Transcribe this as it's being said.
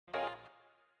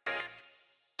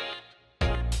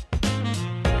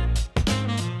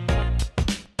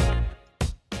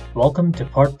Welcome to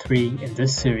part 3 in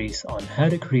this series on how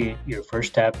to create your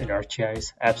first app in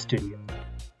ArcGIS AppStudio.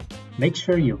 Make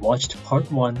sure you watched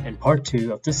part 1 and part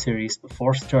 2 of this series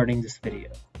before starting this video.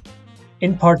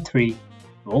 In part 3,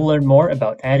 we'll learn more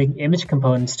about adding image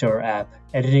components to our app,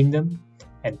 editing them,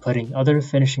 and putting other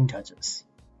finishing touches.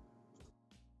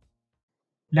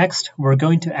 Next, we're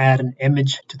going to add an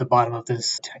image to the bottom of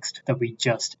this text that we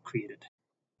just created.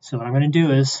 So what I'm going to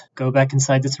do is go back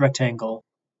inside this rectangle,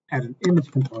 add an image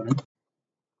component,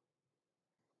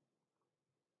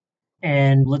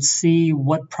 and let's see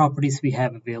what properties we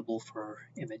have available for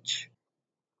image.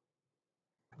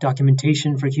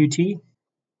 Documentation for Qt,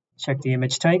 check the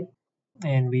image type,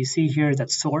 and we see here that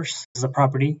source is a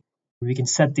property. We can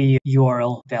set the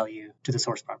URL value to the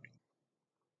source property.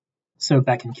 So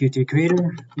back in Qt Creator,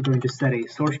 we're going to set a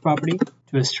source property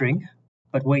to a string.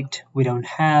 But wait, we don't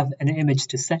have an image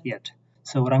to set yet.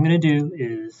 So what I'm going to do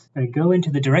is I'm going to go into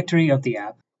the directory of the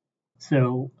app.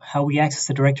 So how we access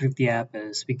the directory of the app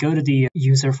is we go to the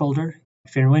user folder.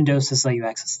 If you're in Windows, this is how you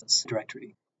access this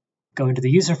directory. Go into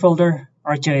the user folder,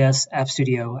 ArcGIS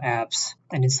AppStudio apps,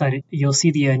 and inside it, you'll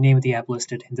see the name of the app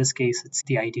listed. In this case, it's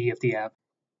the ID of the app.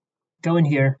 Go in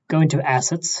here, go into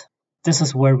assets. This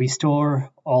is where we store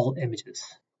all images.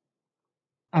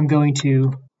 I'm going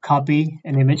to copy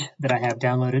an image that I have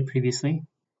downloaded previously.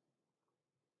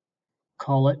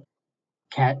 Call it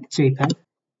cat JPEG.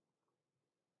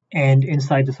 And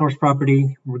inside the source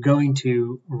property, we're going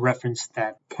to reference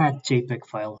that cat JPEG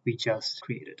file we just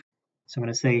created. So I'm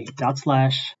going to say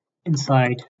 /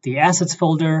 inside the assets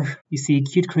folder. You see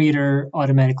Qt Creator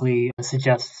automatically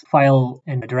suggests file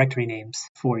and directory names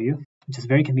for you, which is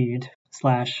very convenient.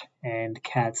 / and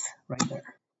cats right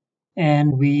there.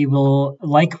 And we will,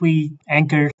 like we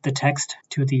anchor the text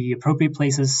to the appropriate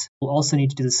places, we'll also need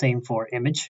to do the same for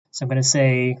image. So I'm going to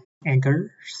say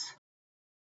anchors,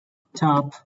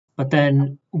 top, but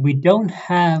then we don't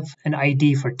have an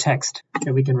ID for text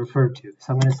that we can refer to.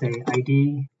 So I'm going to say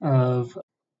ID of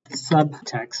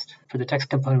subtext for the text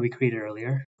component we created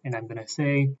earlier. And I'm going to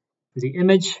say for the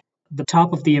image, the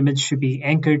top of the image should be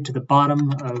anchored to the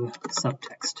bottom of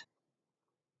subtext.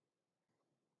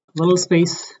 Little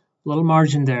space, little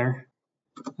margin there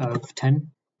of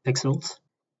 10 pixels,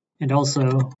 and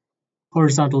also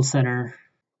horizontal center.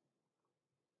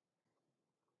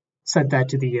 Set that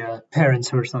to the parent's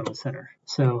horizontal center.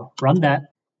 So run that,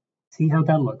 see how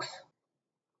that looks.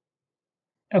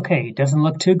 Okay, it doesn't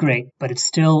look too great, but it's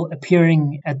still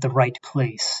appearing at the right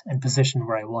place and position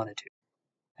where I want it to.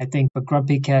 I think for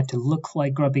Grumpy Cat to look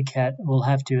like Grumpy Cat, we'll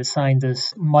have to assign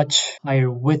this much higher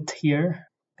width here.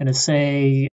 I'm going to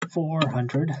say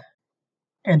 400.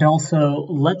 And also,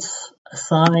 let's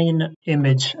assign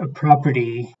image a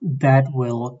property that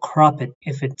will crop it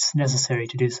if it's necessary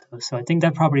to do so. So I think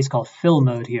that property is called fill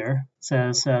mode here. It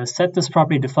says, set this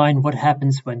property to define what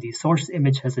happens when the source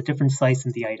image has a different size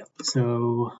than the item.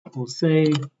 So we'll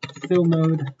say fill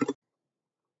mode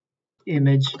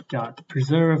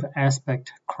image.preserve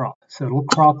aspect crop. So it will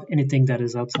crop anything that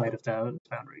is outside of the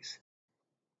boundaries.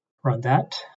 Run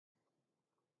that.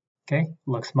 Okay,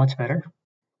 looks much better.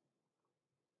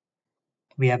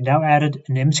 We have now added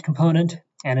an image component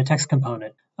and a text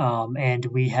component, and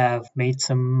we have made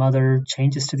some other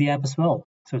changes to the app as well.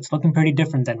 So it's looking pretty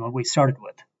different than what we started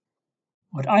with.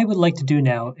 What I would like to do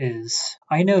now is,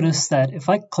 I notice that if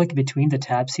I click between the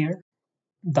tabs here,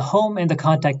 the home and the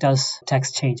contact us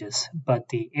text changes, but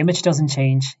the image doesn't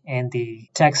change and the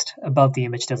text above the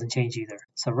image doesn't change either.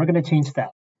 So we're going to change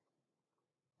that.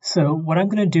 So what I'm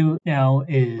going to do now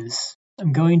is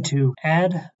I'm going to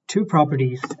add two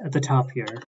properties at the top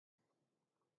here.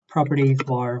 Property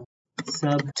for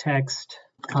subtext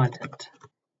content.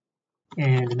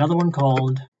 And another one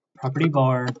called property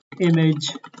bar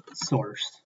image source.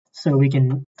 So we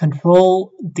can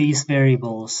control these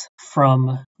variables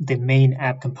from the main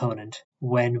app component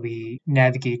when we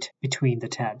navigate between the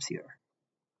tabs here.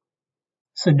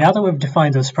 So now that we've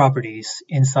defined those properties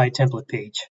inside template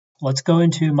page, let's go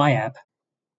into my app,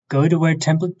 go to where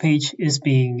template page is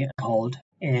being called,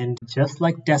 and just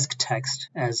like desk text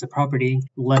as a property,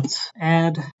 let's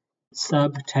add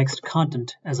subtext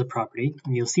content as a property.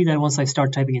 And you'll see that once I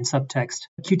start typing in subtext,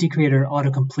 Qt Creator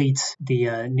auto-completes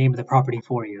the name of the property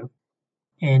for you.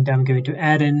 And I'm going to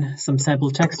add in some sample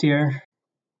text here.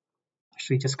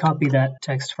 Actually, just copy that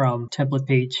text from template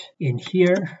page in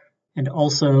here, and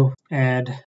also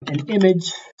add an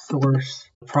image source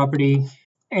property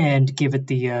and give it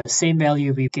the same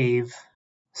value we gave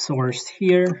source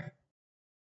here.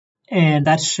 And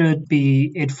that should be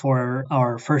it for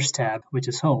our first tab, which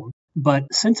is home.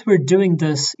 But since we're doing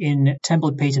this in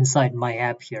template page inside my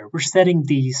app here, we're setting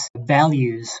these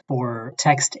values for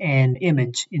text and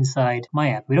image inside my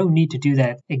app. We don't need to do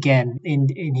that again in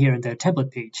here in the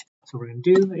template page. So what we're going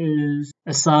to do is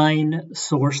assign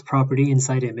source property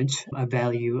inside image a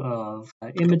value of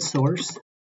image source,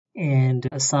 and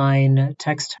assign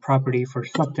text property for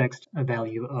subtext a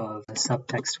value of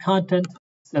subtext content,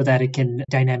 so that it can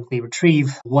dynamically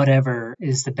retrieve whatever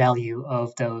is the value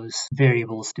of those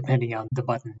variables depending on the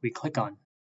button we click on.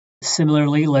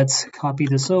 Similarly, let's copy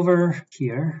this over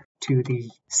here to the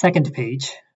second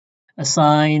page.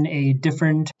 Assign a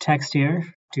different text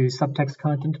here to subtext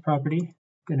content property.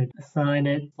 I'm going to assign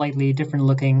it slightly different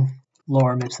looking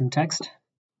lorem ipsum text.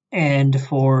 And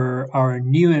for our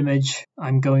new image,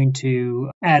 I'm going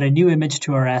to add a new image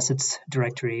to our assets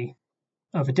directory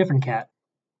of a different cat.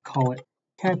 Call it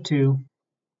cat2,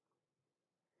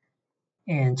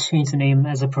 and change the name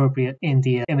as appropriate in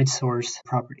the image source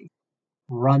property.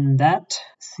 Run that,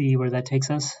 see where that takes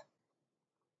us.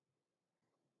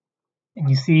 And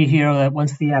you see here that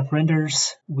once the app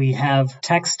renders, we have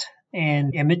text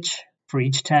and image for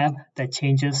each tab that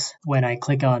changes when I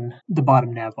click on the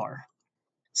bottom nav bar.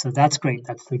 So that's great,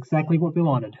 that's exactly what we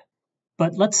wanted.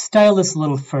 But let's style this a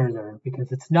little further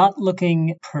because it's not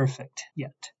looking perfect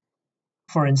yet.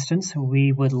 For instance,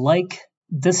 we would like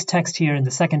this text here in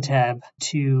the second tab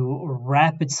to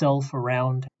wrap itself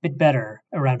around a bit better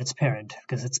around its parent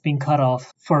because it's being cut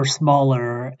off for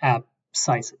smaller app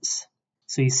sizes.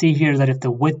 So you see here that if the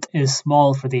width is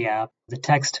small for the app, the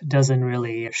text doesn't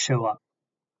really show up.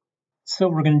 So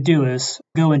what we're going to do is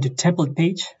go into template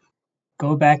page,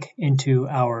 go back into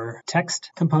our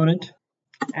text component,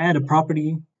 add a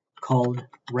property called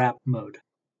wrap mode.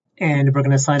 And we're going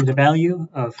to assign the value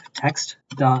of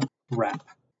text.wrap.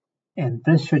 And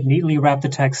this should neatly wrap the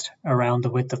text around the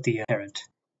width of the parent.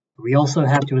 We also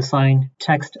have to assign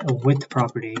text a width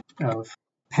property of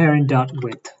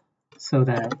parent.width so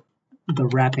that the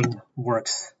wrapping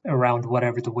works around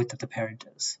whatever the width of the parent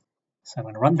is. So I'm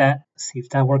going to run that, see if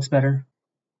that works better.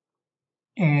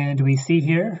 And we see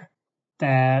here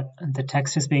that the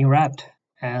text is being wrapped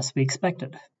as we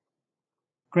expected.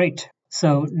 Great.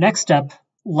 So next step,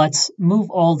 let's move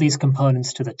all these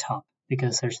components to the top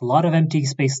because there's a lot of empty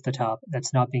space at the top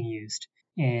that's not being used,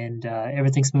 and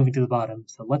everything's moving to the bottom.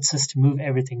 So let's just move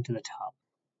everything to the top.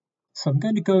 So I'm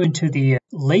going to go into the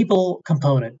label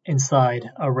component inside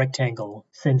a rectangle,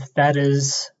 since that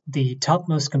is the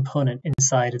topmost component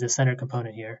inside of the center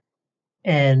component here.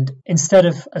 And instead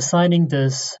of assigning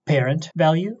this parent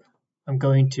value, I'm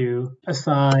going to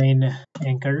assign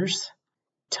anchors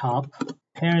top,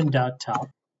 parent.top,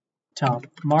 top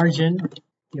margin,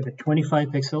 give it 25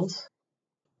 pixels,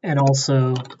 and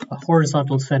also a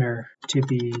horizontal center to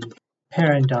be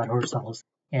parent.horizontal.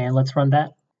 And let's run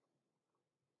that.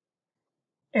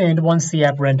 And once the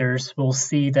app renders, we'll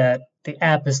see that the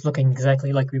app is looking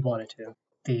exactly like we want it to.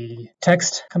 The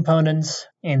text components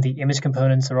and the image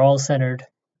components are all centered.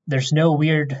 There's no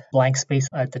weird blank space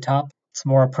at the top. It's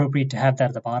more appropriate to have that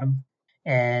at the bottom.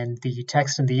 And the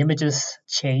text and the images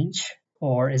change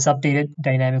or is updated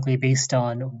dynamically based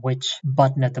on which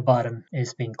button at the bottom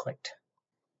is being clicked.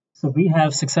 So we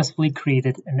have successfully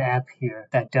created an app here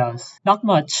that does not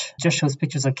much, just shows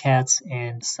pictures of cats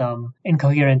and some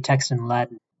incoherent text in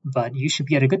Latin. But you should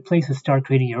be at a good place to start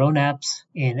creating your own apps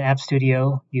in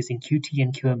AppStudio using Qt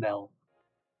and QML.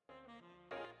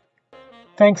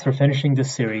 Thanks for finishing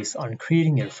this series on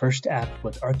creating your first app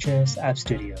with ArcGIS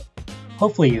AppStudio.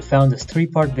 Hopefully you found this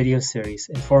 3-part video series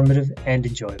informative and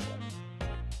enjoyable.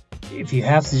 If you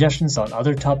have suggestions on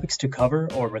other topics to cover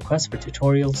or requests for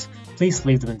tutorials, please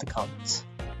leave them in the comments.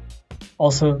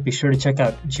 Also, be sure to check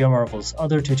out GeoMarvel's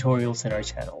other tutorials in our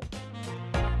channel.